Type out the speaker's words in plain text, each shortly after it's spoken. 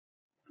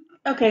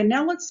Okay,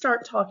 now let's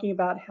start talking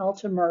about how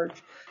to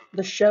merge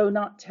the show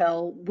not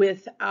tell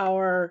with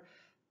our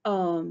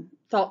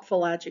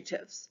thoughtful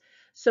adjectives.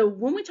 So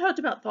when we talked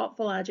about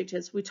thoughtful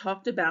adjectives, we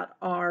talked about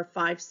our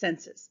five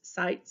senses: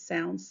 sight,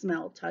 sound,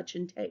 smell, touch,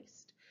 and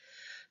taste.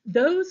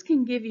 Those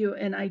can give you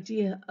an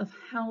idea of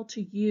how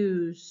to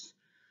use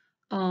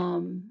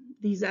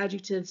these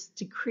adjectives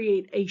to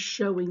create a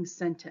showing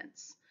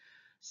sentence.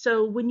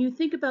 So when you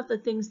think about the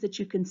things that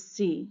you can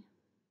see,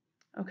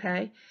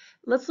 okay,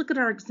 let's look at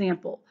our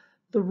example.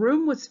 The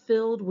room was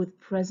filled with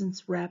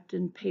presents wrapped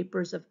in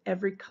papers of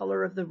every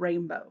color of the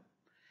rainbow.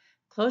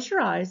 Close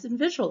your eyes and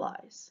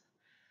visualize.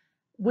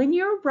 When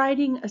you're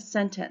writing a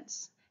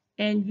sentence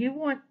and you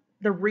want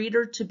the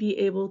reader to be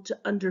able to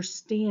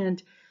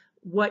understand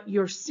what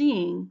you're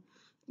seeing,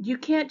 you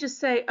can't just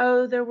say,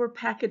 oh, there were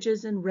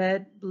packages in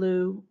red,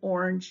 blue,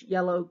 orange,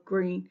 yellow,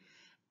 green.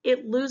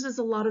 It loses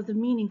a lot of the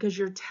meaning because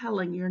you're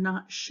telling, you're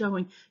not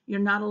showing, you're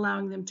not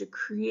allowing them to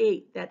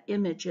create that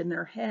image in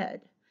their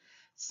head.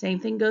 Same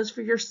thing goes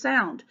for your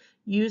sound.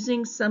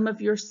 Using some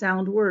of your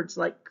sound words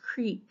like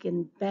creak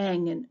and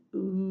bang and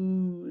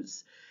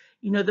ooze.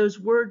 You know, those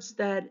words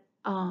that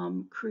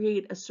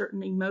create a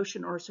certain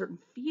emotion or a certain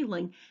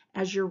feeling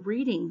as you're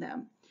reading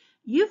them.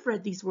 You've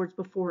read these words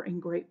before in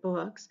great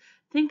books.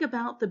 Think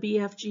about the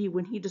BFG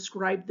when he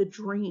described the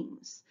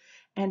dreams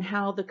and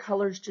how the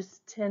colors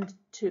just tend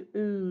to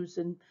ooze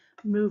and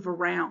move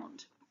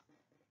around.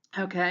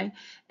 Okay,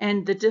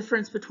 and the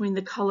difference between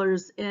the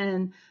colors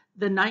in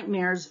the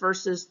nightmares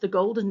versus the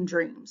golden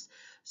dreams.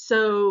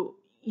 So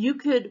you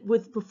could,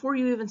 before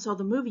you even saw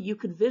the movie, you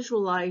could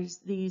visualize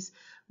these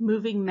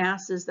moving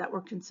masses that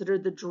were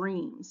considered the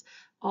dreams,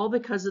 all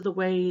because of the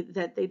way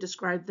that they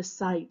described the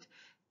sight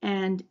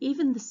and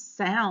even the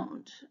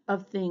sound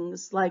of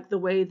things, like the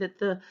way that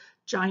the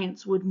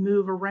giants would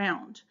move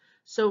around.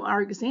 So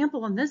our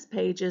example on this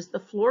page is the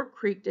floor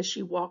creaked as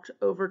she walked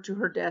over to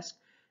her desk.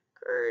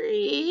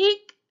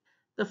 Creak.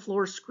 The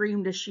floor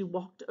screamed as she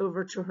walked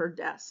over to her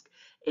desk.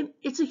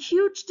 It's a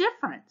huge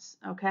difference,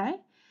 okay?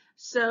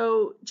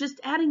 So just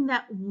adding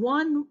that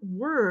one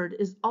word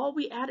is all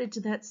we added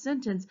to that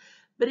sentence,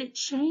 but it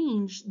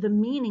changed the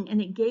meaning and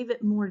it gave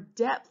it more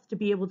depth to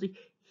be able to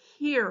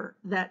hear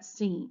that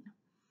scene,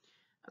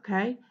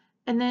 okay?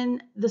 And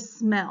then the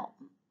smell.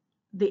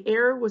 The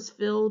air was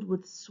filled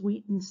with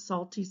sweet and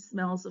salty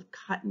smells of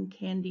cotton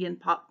candy and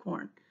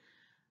popcorn.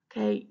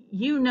 Okay,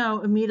 you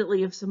know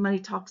immediately if somebody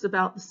talks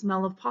about the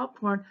smell of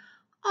popcorn,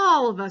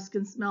 all of us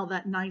can smell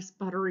that nice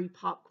buttery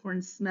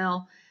popcorn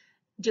smell,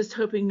 just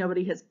hoping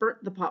nobody has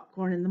burnt the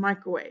popcorn in the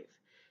microwave.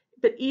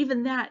 But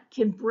even that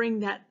can bring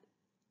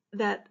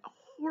that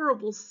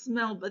horrible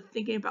smell, but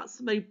thinking about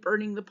somebody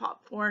burning the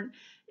popcorn,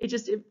 it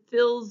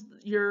fills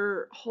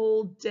your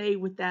whole day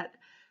with that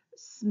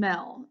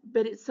smell.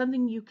 But it's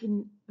something you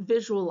can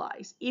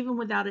visualize even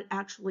without it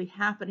actually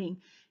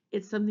happening.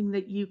 It's something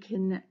that you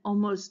can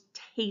almost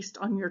taste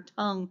on your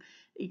tongue.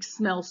 It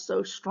smells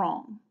so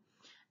strong.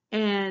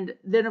 And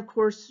then of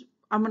course,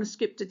 I'm going to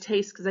skip to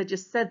taste because I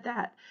just said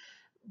that.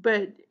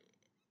 But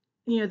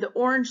you know, the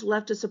orange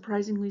left a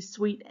surprisingly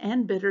sweet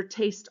and bitter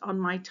taste on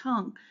my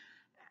tongue.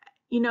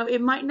 You know,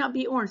 it might not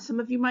be orange. Some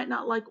of you might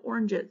not like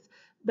oranges.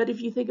 But if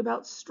you think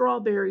about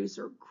strawberries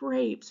or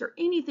grapes or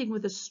anything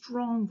with a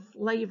strong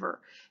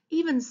flavor,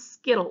 even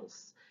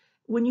Skittles,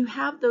 when you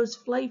have those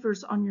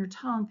flavors on your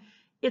tongue,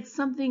 it's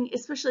something,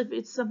 especially if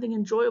it's something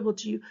enjoyable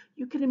to you,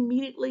 you can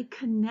immediately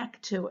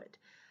connect to it.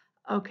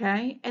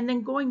 Okay? And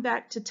then going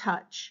back to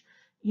touch,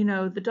 you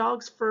know, the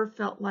dog's fur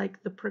felt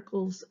like the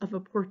prickles of a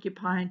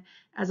porcupine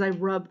as I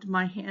rubbed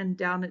my hand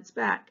down its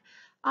back.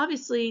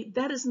 Obviously,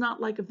 that is not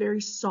like a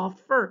very soft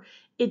fur.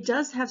 It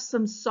does have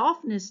some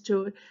softness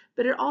to it,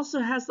 but it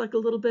also has like a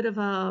little bit of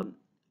a,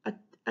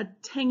 a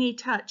tangy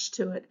touch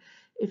to it.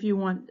 If you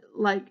want,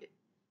 like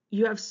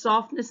you have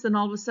softness, then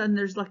all of a sudden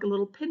there's like a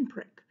little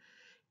pinprick.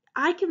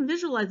 I can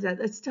visualize that.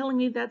 That's telling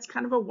me that's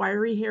kind of a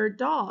wiry-haired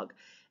dog.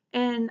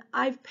 And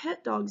I've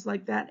pet dogs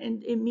like that,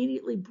 and it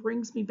immediately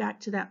brings me back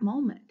to that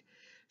moment.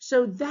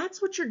 So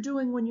that's what you're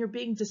doing when you're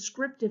being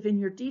descriptive in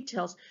your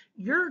details.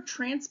 You're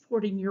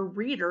transporting your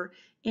reader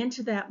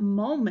into that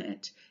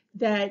moment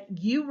that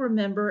you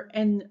remember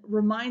and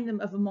remind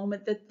them of a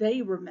moment that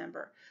they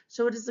remember.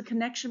 So it is a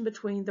connection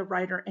between the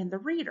writer and the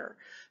reader.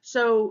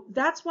 So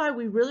that's why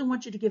we really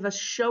want you to give us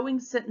showing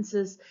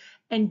sentences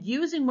and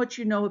using what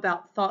you know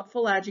about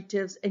thoughtful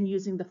adjectives and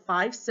using the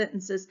 5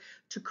 sentences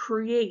to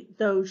create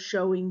those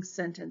showing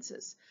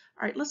sentences.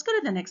 All right, let's go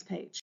to the next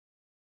page.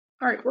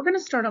 All right, we're going to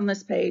start on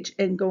this page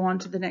and go on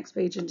to the next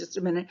page in just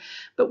a minute,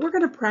 but we're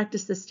going to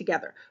practice this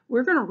together.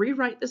 We're going to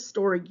rewrite the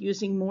story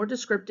using more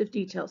descriptive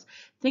details.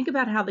 Think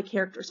about how the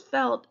characters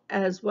felt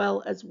as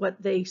well as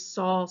what they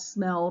saw,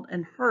 smelled,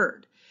 and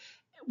heard.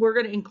 We're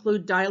going to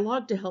include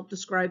dialogue to help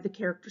describe the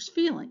characters'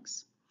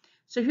 feelings.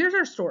 So here's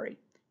our story.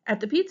 At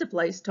the pizza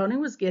place, Tony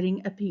was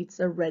getting a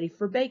pizza ready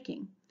for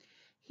baking.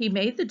 He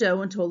made the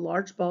dough into a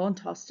large ball and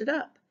tossed it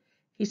up.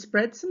 He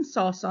spread some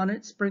sauce on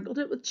it, sprinkled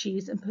it with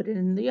cheese, and put it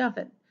in the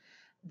oven.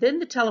 Then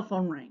the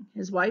telephone rang.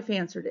 His wife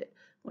answered it.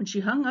 When she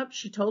hung up,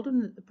 she told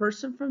him that the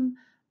person from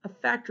A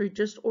factory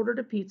just ordered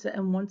a pizza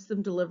and wants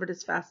them delivered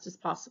as fast as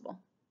possible.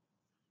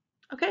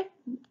 Okay,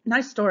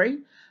 nice story,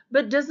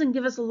 but doesn't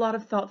give us a lot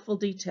of thoughtful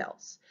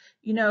details.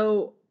 You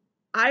know,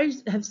 I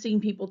have seen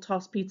people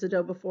toss pizza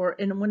dough before,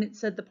 and when it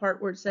said the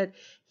part where it said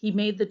he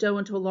made the dough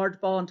into a large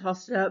ball and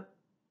tossed it up,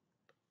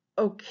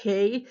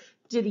 okay,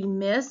 did he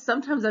miss?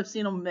 Sometimes I've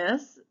seen him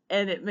miss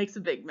and it makes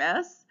a big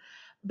mess.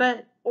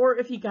 But, or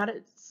if he got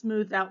it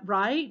smoothed out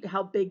right,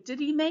 how big did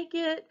he make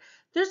it?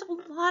 There's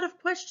a lot of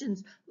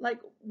questions. Like,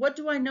 what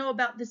do I know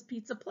about this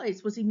pizza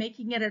place? Was he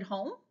making it at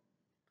home?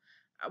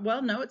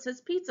 Well, no, it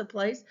says pizza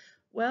place.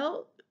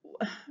 Well,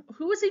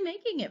 who is he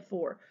making it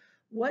for?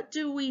 What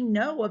do we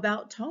know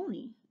about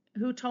Tony?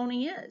 Who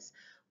Tony is?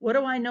 What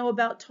do I know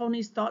about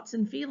Tony's thoughts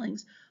and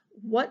feelings?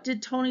 What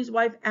did Tony's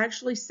wife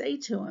actually say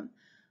to him?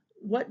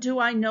 What do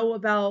I know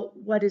about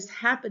what is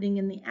happening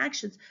in the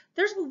actions?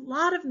 There's a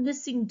lot of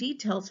missing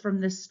details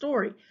from this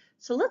story.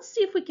 So let's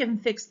see if we can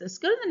fix this.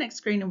 Go to the next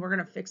screen and we're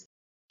going to fix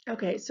it.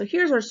 Okay, so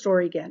here's our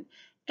story again.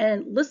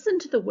 And listen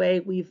to the way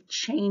we've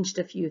changed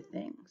a few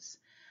things.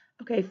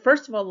 Okay,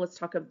 first of all, let's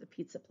talk about the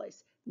pizza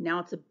place. Now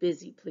it's a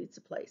busy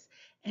pizza place,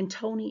 and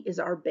Tony is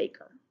our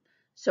baker.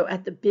 So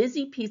at the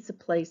busy pizza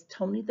place,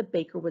 Tony the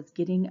baker was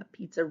getting a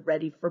pizza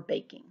ready for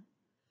baking.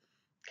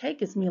 Okay,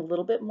 gives me a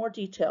little bit more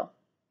detail.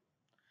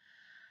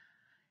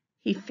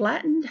 He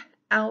flattened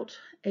out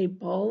a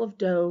ball of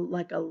dough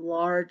like a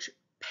large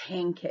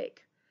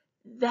pancake.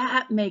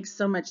 That makes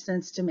so much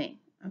sense to me,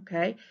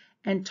 okay?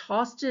 And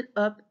tossed it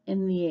up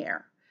in the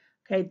air.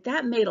 Okay,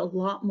 that made a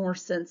lot more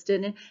sense,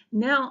 didn't it?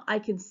 Now I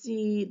can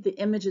see the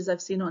images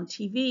I've seen on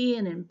TV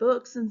and in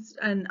books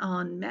and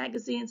on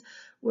magazines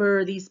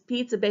where these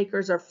pizza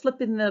bakers are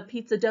flipping the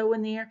pizza dough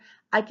in the air.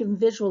 I can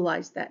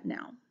visualize that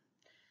now.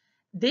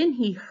 Then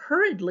he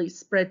hurriedly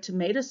spread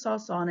tomato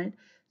sauce on it,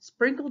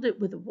 sprinkled it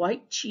with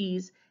white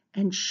cheese,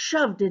 and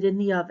shoved it in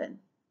the oven.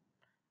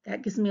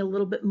 That gives me a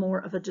little bit more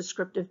of a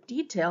descriptive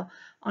detail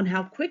on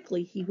how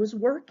quickly he was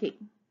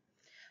working.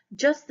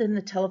 Just then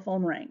the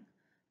telephone rang.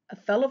 A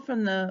fellow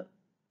from the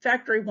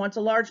factory wants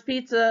a large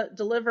pizza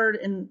delivered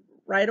and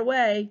right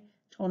away,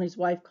 Tony's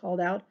wife called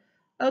out.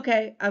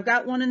 Okay, I've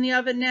got one in the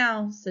oven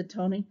now, said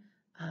Tony.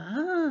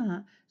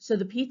 Ah, so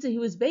the pizza he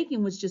was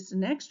baking was just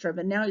an extra,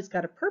 but now he's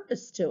got a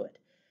purpose to it.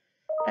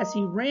 As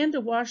he ran to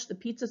wash the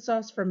pizza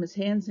sauce from his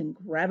hands and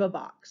grab a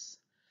box.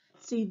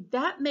 See,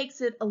 that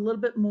makes it a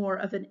little bit more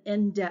of an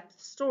in-depth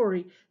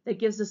story that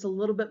gives us a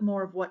little bit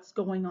more of what's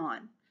going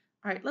on.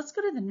 All right, let's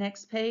go to the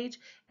next page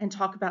and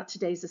talk about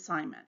today's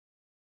assignment.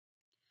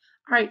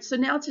 All right, so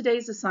now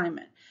today's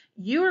assignment.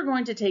 You are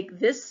going to take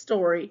this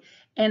story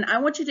and I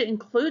want you to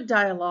include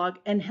dialogue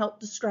and help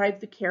describe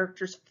the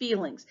characters'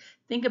 feelings.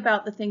 Think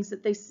about the things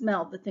that they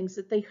smelled, the things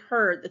that they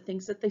heard, the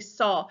things that they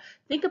saw.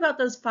 Think about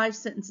those 5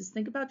 sentences.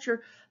 Think about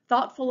your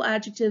thoughtful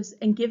adjectives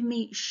and give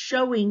me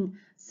showing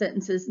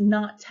sentences,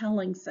 not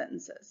telling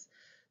sentences.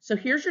 So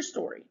here's your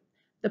story.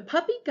 The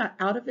puppy got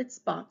out of its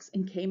box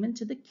and came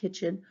into the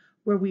kitchen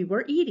where we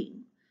were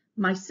eating.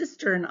 My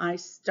sister and I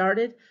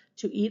started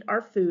to eat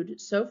our food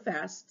so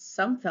fast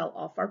some fell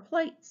off our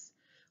plates.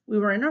 We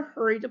were in a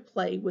hurry to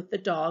play with the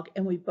dog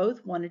and we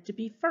both wanted to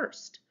be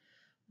first.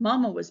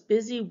 Mama was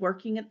busy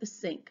working at the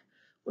sink.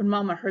 When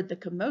Mama heard the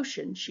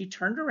commotion, she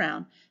turned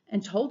around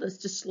and told us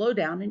to slow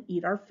down and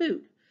eat our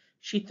food.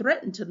 She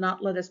threatened to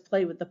not let us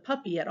play with the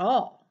puppy at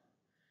all.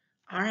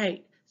 All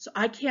right, so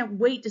I can't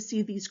wait to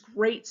see these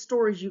great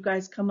stories you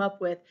guys come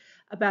up with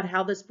about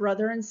how this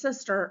brother and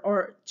sister,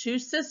 or 2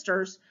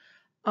 sisters,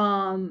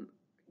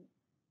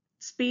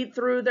 speed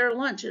through their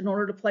lunch in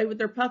order to play with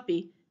their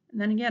puppy. And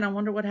then again, I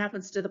wonder what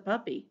happens to the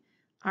puppy.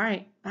 All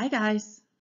right, bye guys.